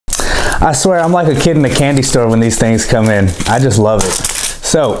I swear I'm like a kid in a candy store when these things come in. I just love it.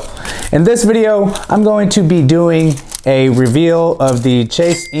 So in this video, I'm going to be doing a reveal of the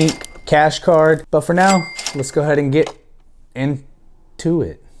Chase Ink cash card. But for now, let's go ahead and get into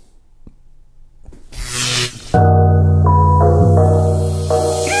it.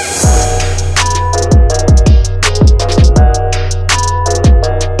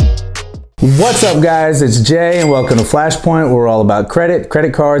 What's up guys, it's Jay and welcome to Flashpoint, where we're all about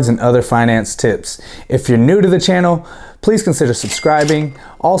credit cards, and other finance tips. If you're new to the channel, please consider subscribing.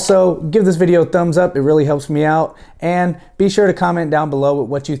 Also, give this video a thumbs up, it really helps me out. And be sure to comment down below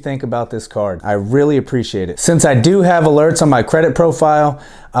what you think about this card. I really appreciate it. Since I do have alerts on my credit profile,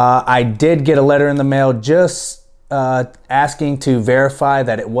 I did get a letter in the mail just asking to verify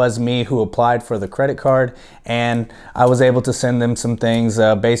that it was me who applied for the credit card, and I was able to send them some things.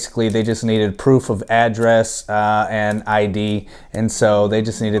 Basically, they just needed proof of address and ID, and so they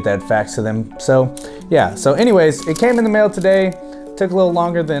just needed that faxed to them. So yeah, so anyways, it came in the mail today. Took a little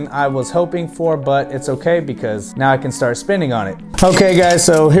longer than I was hoping for, but it's okay because now I can start spending on it. Okay guys,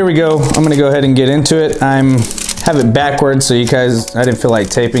 so here we go. I'm gonna go ahead and get into it. Have it backwards so you guys, I didn't feel like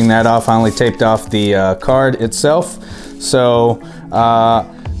taping that off. I only taped off the card itself. So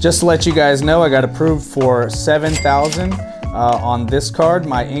just to let you guys know, I got approved for $7,000 on this card.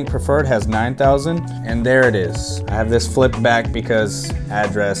 My Ink Preferred has $9,000, and there it is. I have this flipped back because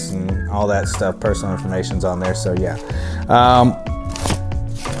address and all that stuff, personal information's on there, so yeah.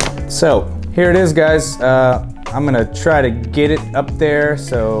 So here it is guys. I'm gonna try to get it up there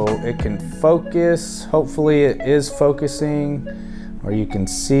so it can focus. Hopefully it is focusing, or you can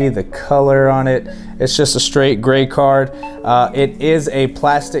see the color on it. It's just a straight gray card. It is a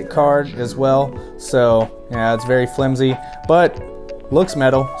plastic card as well, so yeah, it's very flimsy, but looks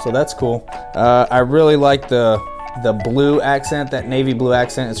metal, so that's cool. I really like the blue accent, that navy blue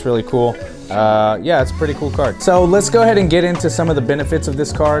accent. It's really cool. Yeah, it's a pretty cool card. So let's go ahead and get into some of the benefits of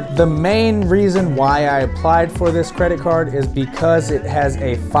this card. The main reason why I applied for this credit card is because it has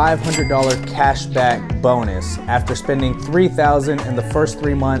a $500 cashback bonus after spending $3,000 in the first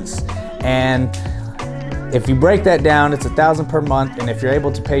 3 months. And if you break that down, it's $1,000 per month. And if you're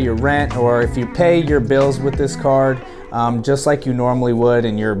able to pay your rent, or if you pay your bills with this card, just like you normally would,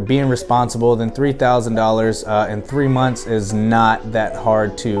 and you're being responsible, then $3,000 in 3 months is not that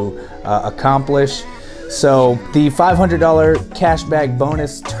hard to accomplish. So the $500 cashback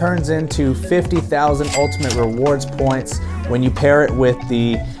bonus turns into 50,000 ultimate rewards points when you pair it with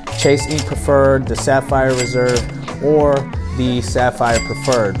the Chase Ink Preferred, the Sapphire Reserve, or the Sapphire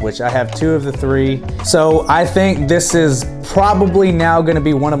Preferred, which I have 2 of the 3. So I think this is probably now going to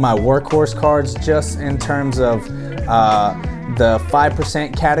be one of my workhorse cards, just in terms of the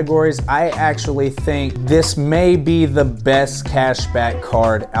 5% categories. I actually think this may be the best cashback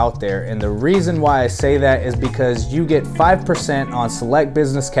card out there. And the reason why I say that is because you get 5% on select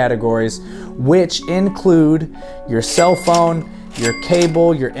business categories, which include your cell phone, your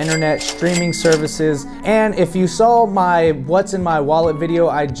cable, your internet, streaming services. And if you saw my What's in My Wallet video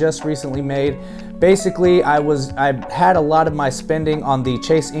I just recently made, basically I had a lot of my spending on the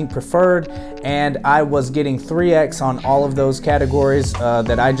Chase Ink Preferred, and I was getting 3x on all of those categories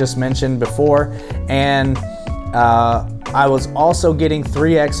that I just mentioned before. And I was also getting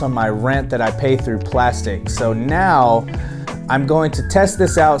 3x on my rent that I pay through plastic. So now I'm going to test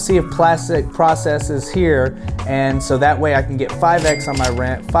this out, see if plastic processes here, and so that way I can get 5x on my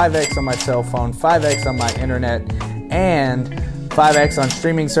rent, 5x on my cell phone, 5x on my internet, and 5x on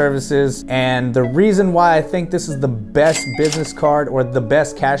streaming services. And the reason why I think this is the best business card, or the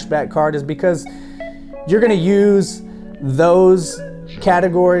best cashback card, is because you're gonna use those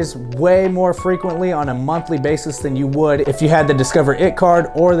categories way more frequently on a monthly basis than you would if you had the Discover It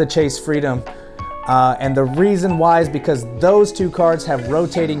card or the Chase Freedom. And the reason why is because those 2 cards have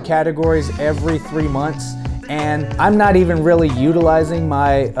rotating categories every 3 months, and I'm not even really utilizing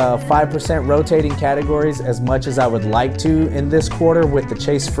my 5% rotating categories as much as I would like to in this quarter with the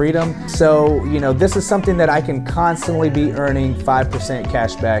Chase Freedom. So, you know, this is something that I can constantly be earning 5%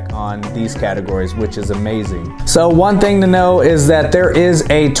 cash back on these categories, which is amazing. So one thing to know is that there is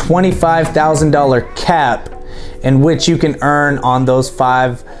a $25,000 cap in which you can earn on those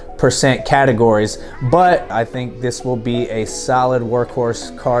 5% categories, but I think this will be a solid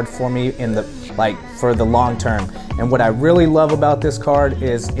workhorse card for me in the for the long term. And what I really love about this card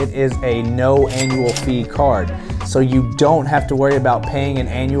is it is a no annual fee card, so you don't have to worry about paying an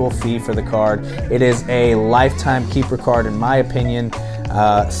annual fee for the card. It is a lifetime keeper card in my opinion.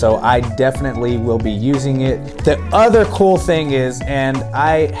 So I definitely will be using it. The other cool thing is, and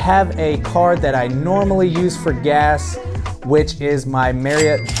I have a card that I normally use for gas which is my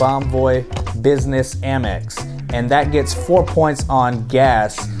Marriott Bonvoy Business Amex. And that gets 4 points on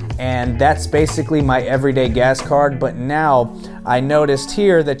gas. And that's basically my everyday gas card. But now I noticed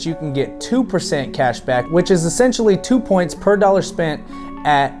here that you can get 2% cash back, which is essentially 2 points per dollar spent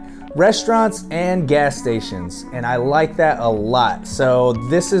at restaurants and gas stations, and I like that a lot. So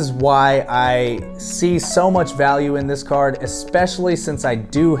this is why I see so much value in this card, especially since I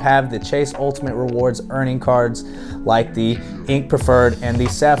do have the Chase Ultimate Rewards earning cards like the Ink Preferred and the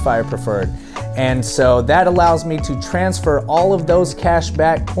Sapphire Preferred. And so that allows me to transfer all of those cash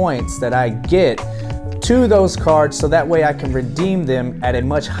back points that I get to those cards, so that way I can redeem them at a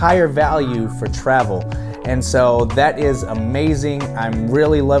much higher value for travel. And so that is amazing. I'm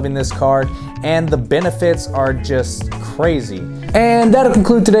really loving this card, and the benefits are just crazy. And that'll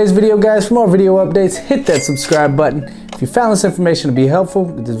conclude today's video, guys. For more video updates, hit that subscribe button. If you found this information to be helpful,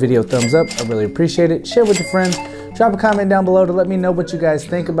 give this video a thumbs up. I really appreciate it. Share with your friends. Drop a comment down below to let me know what you guys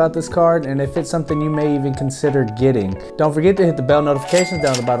think about this card and if it's something you may even consider getting. Don't forget to hit the bell notifications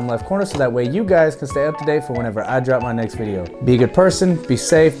down in the bottom left corner so that way you guys can stay up to date for whenever I drop my next video. Be a good person, be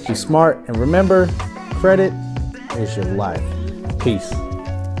safe, be smart, and remember, credit is your life. Peace.